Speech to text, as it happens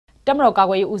Tamro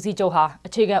Kawaii Uzi Joha, a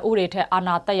chiga urete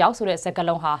Anna Tayao Sure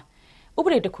Sekalonha,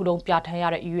 Ubri de Kulon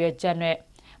Piataya Ue Gene,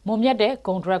 Momiade,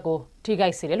 Gondrago,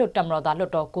 Tigai Silo, Tamro da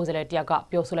Loto, Gozele Diaga,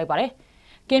 Piosulebare,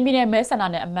 Gamine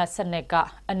Messanane, Messaneka,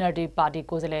 Energy Body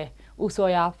Gozele,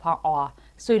 Usoya, Fa,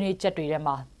 Suni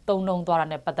Jetrima, Tonong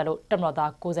Dorane Patalo, Tamro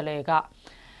da Gozelega.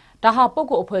 Taha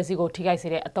Pogo Persigo Tigai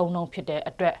Sire, a Tono Pite,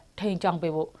 a Dre, Tain Jang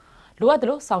Bibu,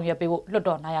 Luadlo, Sonya Bibu,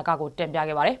 Lodo, Nayagago,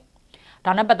 Tembiagare.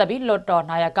 Dana Batabi, Lodo,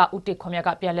 Nayaga, Uti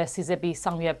Komiaga, Piale, Sizebi,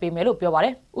 Sonya Bimelo,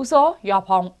 Biovare, Uso,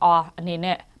 Yapong,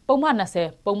 Nine,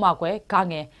 Pomanase, Pomagwe,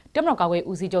 Gange, Demokawe,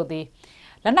 Uzi Jodi,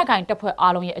 Lanaka, Tapu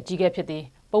Aloni, a Giga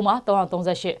Piti, Poma, Don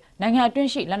Donzashi, Nanga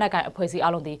Dunshi, Lanaka, a Poesi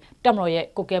Alondi,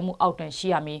 Damroye, Kokemu out and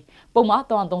Shiami, Poma,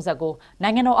 Don Donzago,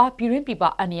 Nangano, Pirin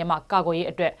Pipa, and Yama, Gagoye,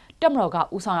 a dread,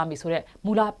 Damroga, Usana Misure,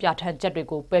 Mula, Piatan,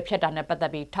 Jedrigo, Bepiatan,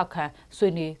 Patabi, Taka,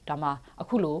 Swini, Dama,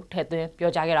 Akulu, Tete,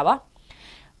 Biojagaraba.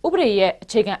 Ubre,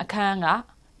 Chicken, a Kanga,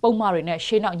 Pomarine,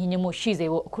 Shina, Nimu,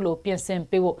 Shizu, Kulu, Piensen,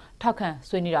 Bibu, Taka,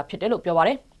 Swini, Pitelo,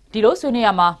 Biovare, Dilo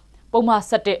Swiniama, Poma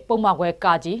Sate, Poma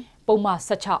Kaji. Poma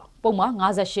Sacha, Poma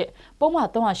Nazashi, Poma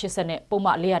Toma Shisane,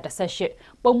 Poma Lea the Sashi,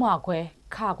 Poma Gue,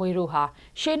 Kagwe Ruha,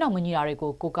 Shena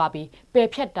Muniarigo, Gugabi,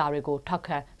 Bepiet Darigo,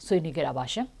 Tucker,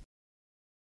 Swinigarabasha.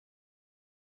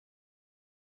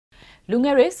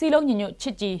 Lungere, Silo Nino,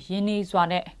 Chichi, Yini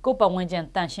Zwane, Copa Winjan,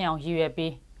 Tanshan,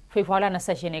 UAB, Fifala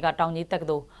Sashiniga, Downy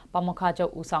Tagdo,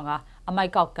 Pamokajo Usanga, a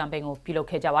Michael campaign of Pilo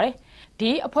Kejaware.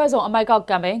 D. A person a Michael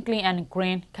campaign, clean and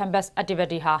green, canvas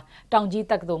activity ha, Downji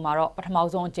Tagdo Maro, but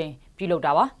Mauzon Jane, Pilo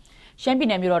Dawa.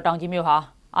 Champagne Muro Downji Muha,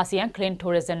 ASEAN Clean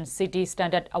Tourism City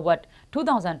Standard Award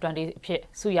 2020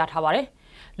 Suyat Havare.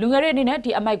 Lungere Nina,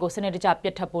 the Amigo Senator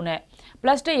Pietapone,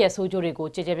 Plastic Yasujurigo,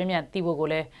 Jejemian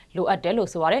Tibogole, Lu Adelo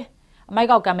Suare.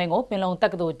 Michael campaign, Pilon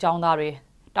Tagdo, John Dare.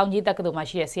 Downji Takado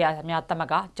Machia,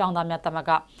 Miatamaga, John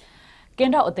Miatamaga,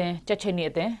 Genda Oden,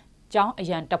 Chacheni Oden, John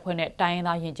Ayan Tapone, Diana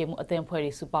Yinjim Oden Puri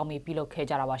Supami Pilo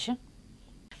Kejarawashin.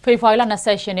 Fairfield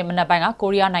session in Manabanga,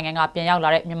 Korea Nanga Pian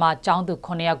Lare, Mima, John du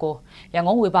Koneago,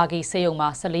 Yangon Wibagi,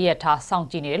 Seoma, Salieta,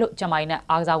 Sound Genie, Jamina,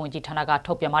 Aza Winji Tanaga,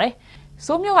 Topia Mare.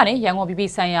 So Muani, Yango Bibi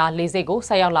Saya, Lezego,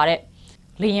 Saya Lare,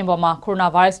 Liam Boma,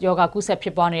 Coronavirus Yoga Kusa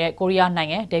Pipone, Korea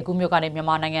Nanga, de Gumyogani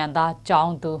Mimananga,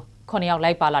 John du. Konya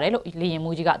like Balarelo, Li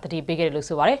Mujiga, the bigger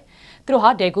Lusuvare. Through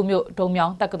her de Gumio,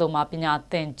 Domyang, Takadoma, Pina,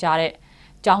 then Jare,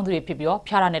 Jangri Pibio,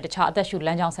 Piara, the chart that should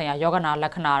Lanjang Saya, Yogana,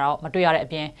 Lacanara, Maduya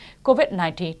Bien,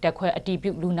 COVID-19, Deque, a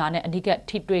debut Luna, and Nika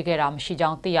Titwigera,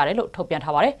 Shijang, Tiarelo, Topian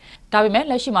Havare. Davime,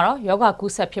 Leshimara, Yoga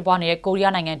Kusa Pibone,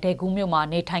 Korean and de Gumuma,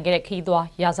 Netangere Kidwa,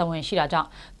 Yazawan Shiraja,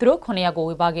 through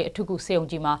Konyago, Wibagi, Tuku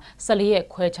Seonjima, Salie,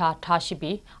 Quecha,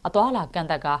 Tashibi, Atoala,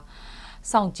 Gandaga,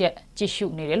 Soundjet,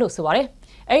 Jishu, Nirelo Suare.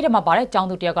 Ada Bare, John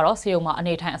to Diagaro, Seoma, and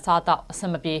 8 times Sata,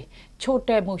 Samabi,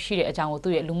 Chote Mushi, a Jango to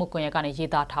Lumukoyakani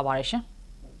Yita Tavaration.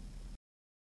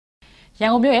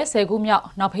 Yangomio, Segumia,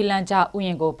 Napilanja,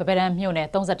 Uyengo, Peperam Mune,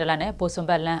 Tonzatelane,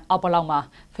 Bosumbelan, Apolama,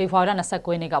 Fifara,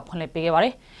 Saquiniga, Pone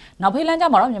Pigare, Napilanja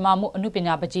Maram, Mamu,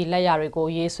 Nupina, Baji,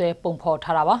 Layarigo, Yesue, Pumpo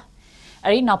Tarava,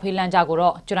 Eri Napilanja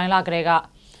Goro, Jurana Grega,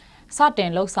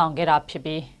 Satin, Low Sound, Get up,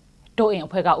 Pibi, Doing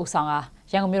Pega Usanga,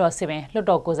 Yangomiro Simen,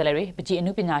 Lodo Gozeleri, Baji,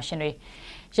 Nupina Shenry.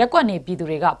 Yakwani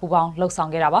Piduriga, Pubang,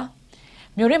 Losangeraba.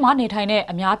 Murimani Tine,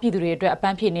 a Mia Piduri, a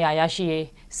Pampini Ayashi,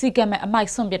 Sikam, a Mike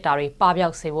Sumbetari, Pabia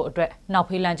Sevo,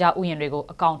 Napilanja Uyenrigo,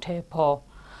 account po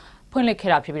Punle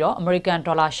Kera Pibio, American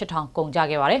dollar Shatan Kong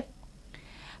Jagare.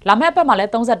 La Mapa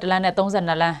Maletons at the land at Tons and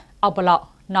Nalan, Apala,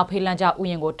 Napilanja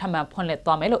Uyengo, Tama Punle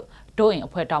Tomelo, doing a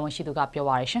poeta when she took up your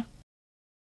variation.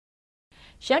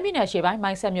 Shambina Shiba,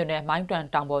 my Samuel, my grand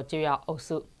tambo, Jia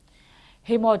Osu.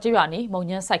 Hemo Jirani,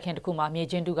 Monian Second Kuma,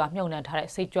 Mijenduga, Milnan Tare,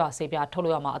 Seja, Sabia,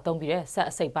 Toluama, Dombire,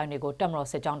 Set Say Banigo, Damro,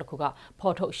 Sejang the Kuga,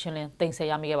 Porto Shilling, things say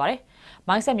Yamigare.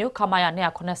 My Samuel, Kamaya, Nea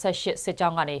Conessa shit,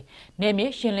 Sejangani,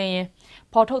 Name Shilling,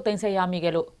 Porto things say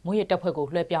Yamigelo, Muye Tapugo,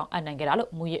 Lepian, and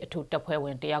Nangeralo, Muye to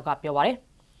Tapuin, Diaga Piovare.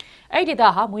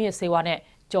 Edidaha, Muye Sewane,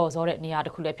 Jaws or Nia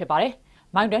the Kulepare.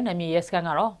 Mindon and me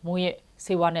Yeskangaro, Muye,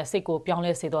 Sewane, Seko,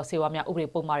 Pianle, Sedo, Sewamia, Uri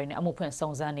Pumarin, and Mupin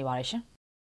songs and Nivaration.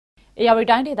 Every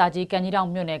time that you can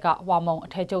down Munega, Wamon,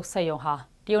 Tejo Sayoha,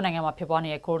 Dionanga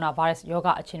Piponi, coronavirus,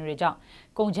 yoga, a chinrija,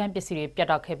 Gonjan Pisiri,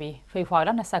 Pieta Kebi, Fifala,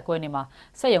 and Saquenima,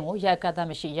 Sayon,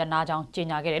 Yakadamishi, Yanajang,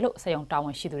 Gina Gerelo, Sayon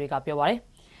Town, Shiduriga Piovare.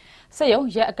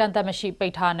 Sayon, Yakadamishi,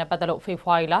 Beta, and Badalo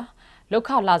Fifila,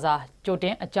 Loka Laza,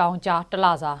 Jodin, a Jounja, the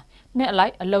Laza, Net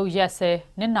like a low yese,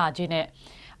 Nina Gine,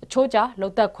 Choja,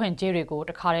 Lota Quen Jerigo,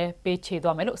 the Kare, Bechi,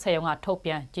 Domelo, Sayonga,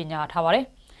 Topian, Gina Tavare.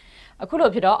 A cool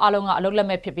of Pida, Alonga,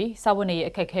 Lolame Pipi,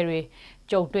 Savoni, Kakeri,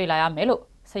 Joe Dela Melo,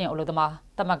 Sayon Olodama,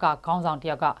 Tamaga, Gonzang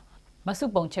Diaga,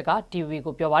 Masupon Chega,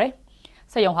 Divigo Piovare.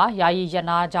 စက်ရုံဟာယာယီ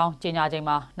ရနာအကြောင်းကြေညာ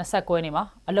ချိန်မှာ29ရက်နေ့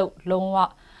မှာအလုပ်လုံး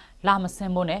ဝလာမ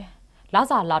စင်းဖို့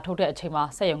နဲ့လာစာလာထုတ်တဲ့အချိန်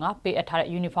မှာစက်ရုံကပေးအပ်ထားတဲ့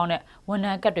ယူနီဖောင်းနဲ့ဝန်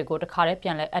ထမ်းကတ်တွေကိုတခါတည်းပြ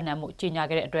န်လဲအပ်နှံမှုကြေညာ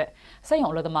ခဲ့တဲ့အတွက်စက်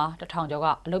ရုံအလုပ်သမား1000ကျော်က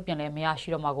အလုပ်ပြန်လဲမရရှိ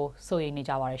တော့မှာကိုစိုးရိမ်နေ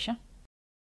ကြပါတယ်ရှင်။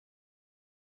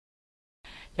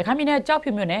ရခိုင်ပြည်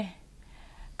နယ်ကြောက်ဖြူမြို့နယ်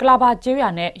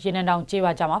ကလာပါကျေးရွာနဲ့ရေနံတောင်ကျေး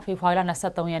ရွာကြားမှာဖေဖော်ဝါရီလ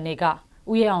23ရက်နေ့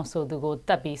ကဦးရဲအောင်ဆိုသူကို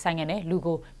တပ်ပြီးဆိုင်ငယ်နဲ့လူ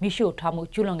ကိုမိရှို့ထားမှု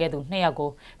ကျူးလွန်ခဲ့သူ2ယောက်ကို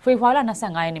ဖေဖော်ဝါရီလ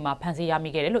25ရက်နေ့မှာဖမ်းဆီး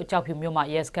ရမိခဲ့တယ်လို့ကြောက်ဖြူမြို့မှာ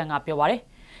ရဲစခန်းကပြောပါတယ်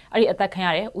။အဲ့ဒီအသက်ခံရ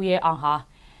တဲ့ဦးရဲအောင်ဟာ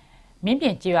မင်းပြ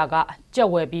င်ကျေးရွာကကြက်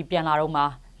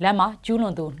ဝယ်ပြီးပြန်လာတော့မှလမ်းမှာကျူးလွ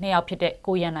န်သူ2ယောက်ဖြစ်တဲ့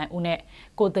ကိုရန်နိုင်ဦးနဲ့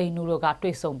ကိုသိန်းနူတို့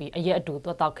ကတွေ့ဆုံပြီးအရက်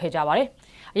အတူသွားတောက်ခဲ့ကြပါတယ်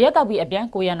။အရက်တောက်ပြီးအပြန်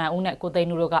ကိုရန်နိုင်ဦးနဲ့ကိုသိန်း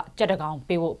နူတို့ကကြက်တ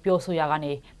ကောင်ပေးဖို့ပြောဆိုရ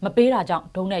ကနေမပေးတာကြောင့်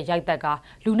ဒုံနဲ့ရိုက်တက်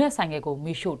ကလူနဲ့ဆိုင်ငယ်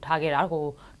ကိုမိရှို့ထားခဲ့တာ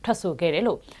ကိုထွက်ဆိုခဲ့တယ်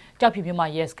လို့ကြောက်ဖြူမြို့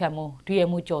မှာရဲစခန်းမှဒီရဲ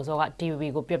မှုကျော်စောက DVB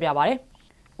ကိုပြောပြပါတယ်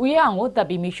။ဦးရအောင်ကိုတပ်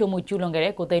ပြီးမိရှို့မှုကျူးလွန်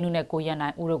ခဲ့တဲ့ကိုသိန်းနူနဲ့ကိုရန်နို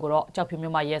င်ဦးတို့ကတော့ကြောက်ဖြူ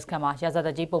မြို့မှာရဲစခန်းမှာရာဇသ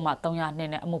တ်ကြီးပုံမှန်302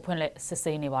နဲ့အမှုဖွင့်လက်စစ်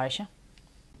ဆေးနေပါတယ်ရှင်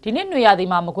။ဒီနေ့နွေရာသီ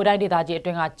မှာမကွေးတိုင်းဒေသကြီးအတွ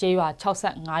င်းကကျေးရွာ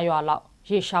65ရွာလောက်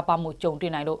ရေရှားပါ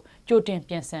မှုကြုံတွေ့နိုင်လို့ကြို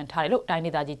တင်ပြင်ဆင်ထားတယ်လို့တိုင်းဒေ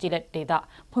သကြီးကြီးလက်ဒေ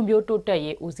သဖွံ့ဖြိုးတိုး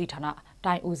တက်ရေးဦးစီးဌာန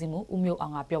တိုင်းဦးစီးမှုဦးမျိုးအော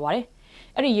င်ကပြောပါတယ်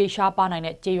။အဲ့ဒီရေရှားပါနိုင်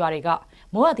တဲ့ကျေးရွာတွေက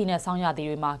မိုးရာသီနဲ့ဆော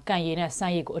င်းရာသီတွေမှာကန်ရည်နဲ့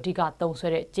ဆန်းရည်ကိုအဓိကသုံး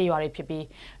ဆွဲတဲ့ကျေးရွာတွေဖြစ်ပြီး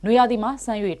နွေရာသီမှာ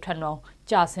ဆန်း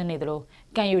ရည်ထွက်နှုံကျဆင်းနေသ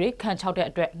လိုကန်ရည်တွေခန့်ချောက်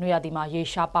တဲ့အတွက်နွေရာသီမှာရေ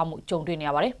ရှားပါ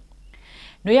မှုကြုံတွေ့နေရပါတယ်။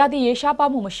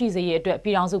နွေရာသီရေရှားပါမှုမရှိစေရအတွက်ပြ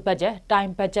ည်ထောင်စုဘတ်ဂျက်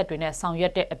တိုင်းဘတ်ဂျက်တွေနဲ့ဆောင်ရွ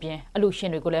က်တဲ့အပြင်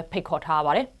အလူရှင်တွေကိုလည်းဖိတ်ခေါ်ထား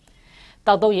ရပါတယ်။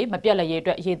တောက်သုံးရေမပြတ်လက်ရေအ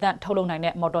တွက်ရေတန့်ထုတ်လုပ်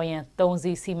နိုင်တဲ့မော်တော်ယာဉ်3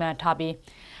စီးစီမံထားပြီး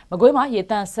မကွေးမှာရေ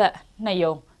တန့်ဆက်2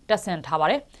ယုံတက်ဆင်ထားပါ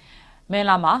တယ်။မင်း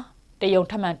လာမှာတ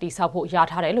ယုံထပ်မံတိဆောက်ဖို့ရ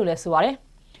ထားတယ်လို့လည်းဆိုပါတယ်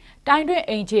။တိုင်းတွ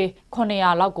င်းအိမ်ခြေ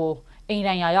900လောက်ကိုအိမ်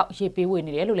တိုင်ယာရောက်ရေ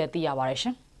ပေးဝေနေတယ်လို့လည်းသိရပါတယ်ရှ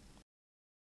င်။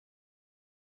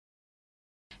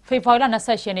ဖေဖော်ဝါရီလ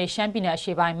28ရက်နေ့ရှမ်းပြည်နယ်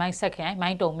အရှေ့ပိုင်းမိုင်းဆက်ခရိုင်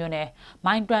မိုင်းတုံမြို့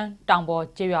နယ်မိုင်းတွန်း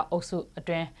တောင်ပေါ်ကျေးရွာအုပ်စု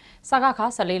အတွင်းစကခ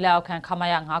14လက်အောက်ခံခမ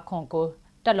ရ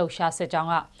909တက်လုံရှာစစ်ကြော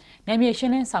င်းကနေ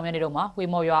မြေရှင်းလင်းဆောင်ရွက်နေတော့မှာဝေ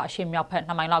မော်ရွာအရှေ့မြောက်ဘက်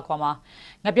2မိုင်လောက်ကွာမှာ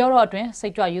ငပြောတော့အတွ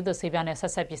င်းစိတ်ကြွယူသဆေးပြားနဲ့ဆ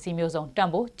က်ဆက်ပစ္စည်းမျိုးစုံ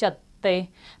တန်ဖိုးကျပ်သိန်း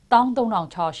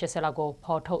13680လောက်ကို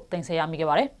ဖော်ထုတ်တင်ဆက်ရမိခဲ့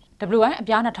ပါတယ်။ WI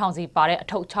အပြား2000စီပါတဲ့အ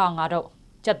ထုပ်65တုပ်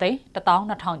ကျပ်သိန်း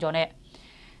12000ကျော်နဲ့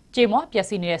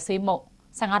ကြေမွားပျက်စီးနေတဲ့ဆေးမုတ်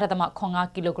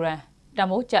15.5ကီလိုဂရမ်တန်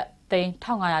ဖိုးကျပ်သိန်း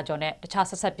1500ကျော်နဲ့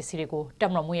တခြားဆက်ဆက်ပစ္စည်းတွေကို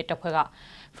တက်မတော်မှုရဲ့တပ်ဖွဲ့က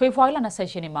ဖေဖော်ဝါရီလ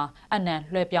28ရက်နေ့မှာအနံ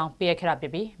လွှဲပြောင်းပေး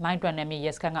ခဲ့တာဖြစ်ပြီးမိုင်းတွန်နယ်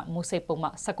မြေရဲစခန်းကမူစိတ်ပုံမှ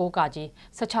19ကာကြီး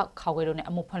16ခါဝဲတို့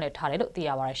နဲ့အမှုဖွင့်လှစ်ထားတယ်လို့သိ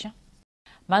ရပါတယ်ရှင်။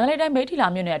မန္တလေးတို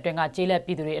င်းမိထီလာမြို့နယ်အတွင်းကကျေး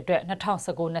လက်ပြည်သူတွေအတွက်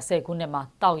2019-20ခုနှစ်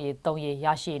မှာတောက်ရည်3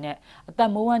ရည်ရရှိနေအ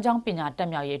သက်မိုးဝမ်းကြောင်းပညာတက်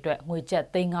မြောက်ရေးအတွက်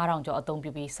ငွေကျပ်သိန်း9000ကျော်အသုံး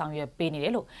ပြုပြီးဆောင်ရွက်ပေးနေတ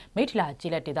ယ်လို့မိထီလာ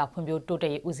ကျေးလက်ဒေသဖွံ့ဖြိုးတိုးတ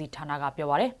က်ရေးဦးစီးဌာနကပြော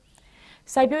ပါတယ်။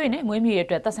စိုက်ပျိုးရေးနဲ့မွေးမြူရေး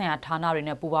အတွက်သက်ဆိုင်ရာဌာန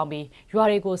တွေနဲ့ပူးပေါင်းပြီးရွာ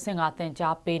တွေကိုစင်ကာတင်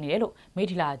ကြားပေးနေတယ်လို့မိ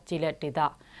ထီလာကျေးလက်ဒေသ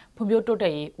ဖွံ့ဖြိုးတိုးတ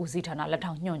က်ရေးဦးစီးဌာနလက်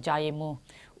ထောက်ညွှန်ကြား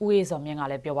ရေးမှူးဦးအေးစောမြင့်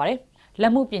ကလည်းပြောပါတယ်။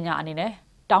လက်မှုပညာအနေ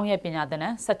နဲ့တောင်းရဲပညာသင်တ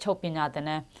န်းဆက်ချုပ်ပညာသင်တ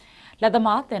န်းလက်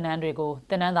သမားသင်တန်းတွေ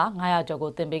ကိုသင်တန်းသား900ကျော်ကို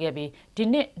သင်ပေး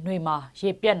ခဲ့ပြီးဒီနှစ်ຫນွေမှာရေ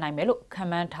ပြတ်နိုင်မယ်လို့ခန့်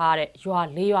မှန်းထားတဲ့ရွာ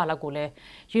4ရွာလောက်ကိုလ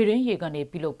ည်းရေရင်းရေကန်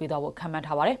တွေပြုလုပ်ပေးသွားဖို့ခန့်မှန်း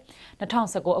ထားပါတယ်။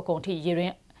2019အကုန်ထိရေရ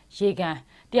င်းရေကန်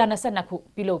122ခု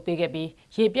ပြုလုပ်ပေး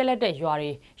ခဲ့ပြီးရေပြက်လက်တဲ့ရွာ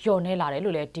တွေလျော်နေလာ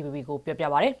တယ်လို့လည်း DVB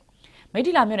ကိုပြောပြပါဗျ။မိ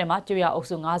ထီလာမြို့နယ်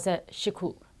မှာကျွော်အုပ်စု58ခု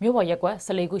မြို့ပေါ်ရက်ကွက်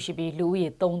14ခုရှိပြီးလူဦးရေ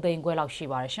3သိန်းခွဲလောက်ရှိ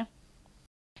ပါတယ်ရှင်။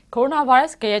ကိုရိုနာဗိုင်း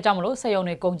ရပ်စ်ကြဲကြောင့်မလို့စက်ရုံ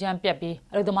တွေကုန်ကျန်းပြတ်ပြီး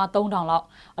အလုပ်သမား3000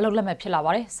လောက်အလုပ်လက်မဲ့ဖြစ်လာပါ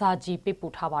တယ်။စာကြီး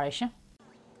ပေးပို့ထားပါတယ်ရှင်။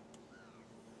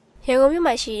ရန်ကုန်မြို့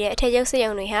မှာရှိတဲ့အထက်ကျုပ်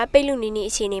စက်ရုံ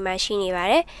တွေဟာပိတ်လူနီနီအခြေအနေမှာရှိနေပါ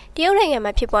တယ်။တရုတ်နိုင်ငံ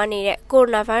မှာဖြစ်ပွားနေတဲ့ကိုရို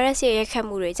နာဗိုင်းရပ်စ်ရဲ့ရိုက်ခတ်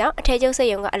မှုတွေကြောင့်အထက်ကျုပ်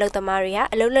စက်ရုံကအလုပ်သမား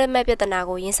တွေဟာအလုပ်လက်မဲ့ပြ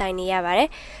ဿနာကိုရင်ဆိုင်နေရပါတယ်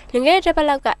။လွန်ခဲ့တဲ့တစ်ပတ်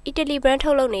လောက်က Italy brand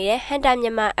ထုတ်လုပ်နေတဲ့ Hunter မြ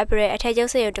န်မာ Apparel အထက်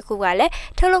ကျုပ်စက်ရုံတစ်ခုကလ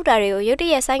ည်းထုတ်လုပ်တာတွေကိုရုတ်တ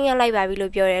ရက်ဆိုင်းငံ့လိုက်ပါပြီလို့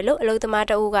ပြောတယ်လို့အလုပ်သမား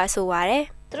တအုပ်ကဆိုပါတယ်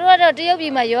။သူတို့ကတော့တရုတ်ပြ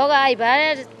ည်မှာယောဂအိုက်ဗိုင်း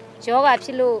ရပ်စ်ယော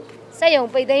ဂဖြစ်လို့စက်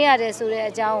ရုံပိတ်သိမ်းရတယ်ဆိုတဲ့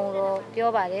အကြောင်း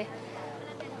ကိုတော့ပြောပါတယ်။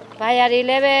ဘာယာ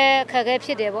တွေလည်းပဲခက်ခဲဖြ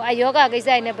စ်တယ်ပေါ့။ယောဂကိစ္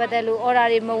စတွေနဲ့ပတ်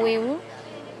သက်လို့အော်ဒါတွေမဝင်ဘူး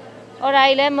။အော်ဒါ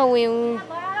တွေလည်းမဝင်ဘူး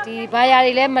။ဒီဘာယာ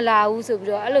တွေလည်းမလာဘူးဆိုပြီး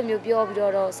တော့အဲ့လို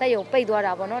မျိုးပြောပြီးတော့စက်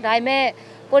ရုံပိတ်သွားတာပေါ့နော်။ဒါပေ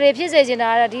မဲ့ကို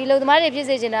တွေဖြစ်စေချင်တာကတော့ဒီလုံသမားတွေဖြစ်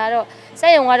စေချင်တာကတော့စ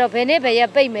က်ရုံကတော့ဘယ်နေ့ဘယ်ရက်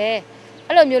ပိတ်မယ်။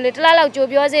အဲ့လိုမျိုးလေးတစ်လား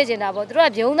လောက်ကြိုပြောစေချင်တာပေါ့။သူတို့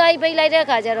ကဂျုံသားကြီးပိတ်လိုက်တဲ့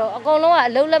အခါကျတော့အကုန်လုံးကအ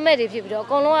လုံးလက်မဲ့တွေဖြစ်ပြီးတော့အ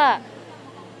ကုန်လုံး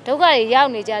ကဒုက္ခတွေရောက်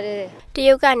နေကြတယ်တ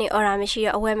ရုတ်ကနေအော်ဒါမ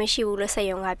ရှိတော့အဝယ်မရှိဘူးလို့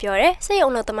စက်ရုံကပြောတယ်စက်ရုံ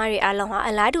တော်သမားတွေအားလုံးဟာ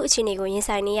အလားတူအခြေအနေကို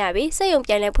ရင်ဆိုင်နေရပြီးစက်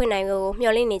ရုံပြန်လဲဖွင့်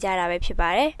နိုင်ဖို့မျှော်လင့်နေကြတာပဲဖြစ်ပါတ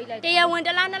ယ်တရားဝင်တ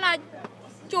စ်လားနှစ်လား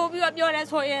ကြိုးပြီးတော့ပြောတယ်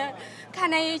ဆိုရင်ခံ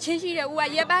နိုင်ချင်းရှိတယ်ဦးက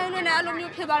ရက်ပိုင်းနဲ့အဲ့လို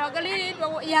မျိုးဖြစ်သွားတော့ကလေးတွေ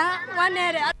တော့အရာဝမ်းနေ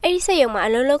တယ်အဲ့ဒီစက်ရုံမှာ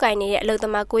အလုပ်လုပ်ကိုင်နေတဲ့အလုပ်သ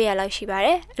မား900လောက်ရှိပါတ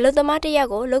ယ်အလုပ်သမားတစ်ယောက်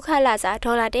ကိုလောက်ခလာစာ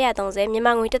ဒေါ်လာ130မြန်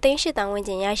မာငွေ3,800ဝန်း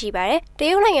ကျင်ရရှိပါတယ်တ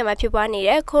ရုတ်နိုင်ငံမှာဖြစ်ပွားနေ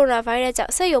တဲ့ကိုရိုနာဗိုင်းရပ်စ်ကြော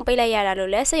င့်စက်ရုံပိတ်လိုက်ရတာ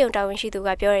လို့လည်းစက်ရုံတာဝန်ရှိသူက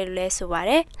ပြောတယ်လို့လည်းဆိုပါ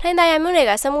တယ်ထိုင်းတိုင်းမြို့နယ်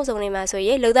ကစက်မှုဇုံတွေမှာဆိုရ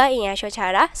င်လုံသားအင်အားလျှော့ချ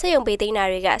တာစက်ရုံပိတ်သိမ်းတာ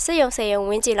တွေကစက်ရုံဝ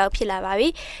န်းကျင်လောက်ဖြစ်လာပါပြီ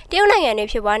တရုတ်နိုင်ငံတွေ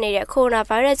ဖြစ်ပွားနေတဲ့ကိုရိုနာ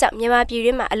ဗိုင်းရပ်စ်ကြောင့်မြန်မာပြည်တွ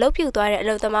င်းမှာအလုပ်ပြုတ်သွားတဲ့အ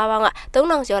လုပ်သမားပေါင်းက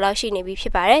3000ကျော်လောက်ရှိနေပြီဖြ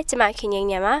စ်ပါတယ်ကျမခင်ငိမ့်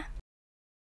ညံပါ